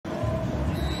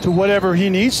to whatever he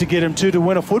needs to get him to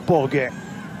win a football game.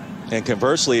 And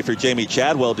conversely, if you're Jamie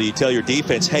Chadwell, do you tell your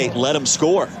defense, hey, let him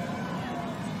score?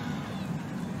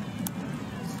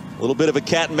 A little bit of a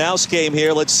cat and mouse game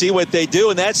here. Let's see what they do.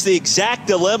 And that's the exact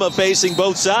dilemma facing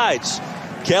both sides.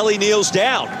 Kelly kneels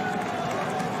down.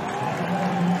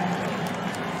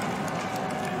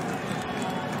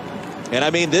 And I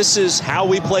mean, this is how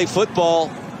we play football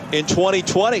in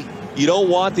 2020. You don't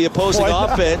want the opposing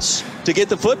offense to get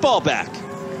the football back.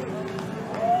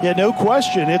 Yeah, no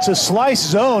question. It's a slice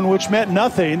zone, which meant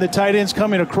nothing. The tight end's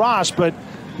coming across, but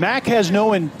Mack has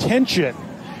no intention.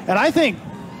 And I think,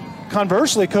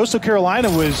 conversely, Coastal Carolina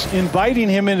was inviting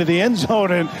him into the end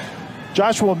zone, and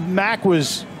Joshua Mack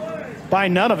was by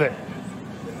none of it.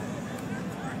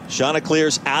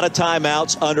 Chanticleer's out of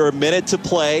timeouts, under a minute to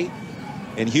play.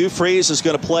 And Hugh Freeze is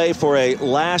going to play for a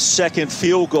last-second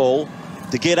field goal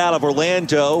to get out of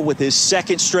Orlando with his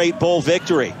second straight bowl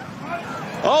victory.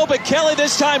 Oh, but Kelly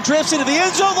this time drifts into the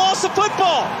end zone, lost the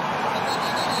football.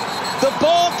 The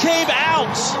ball came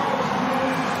out.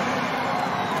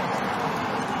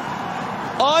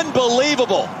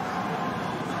 Unbelievable.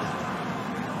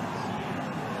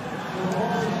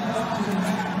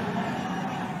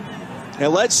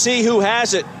 And let's see who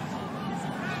has it.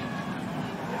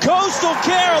 Coastal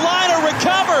Carolina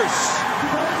recovers.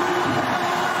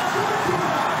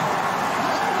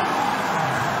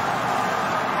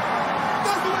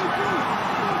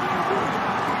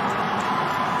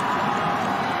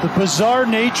 The bizarre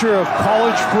nature of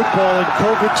college football in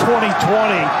COVID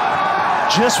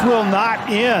 2020 just will not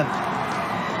end.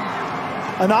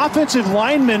 An offensive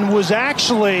lineman was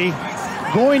actually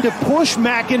going to push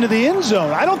Mack into the end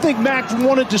zone. I don't think Mack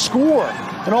wanted to score.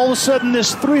 And all of a sudden,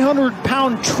 this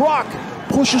 300-pound truck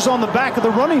pushes on the back of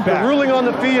the running back. The ruling on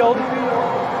the field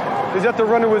is that the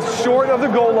runner was short of the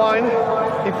goal line.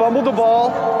 He fumbled the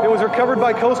ball. It was recovered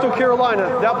by Coastal Carolina.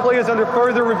 That play is under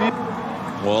further review.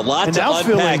 Well, a lot to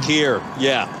unpack here.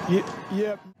 Yeah.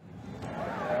 Yeah.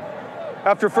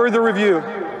 After further review,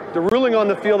 the ruling on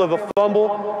the field of a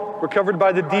fumble recovered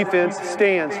by the defense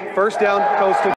stands. First down, Coastal.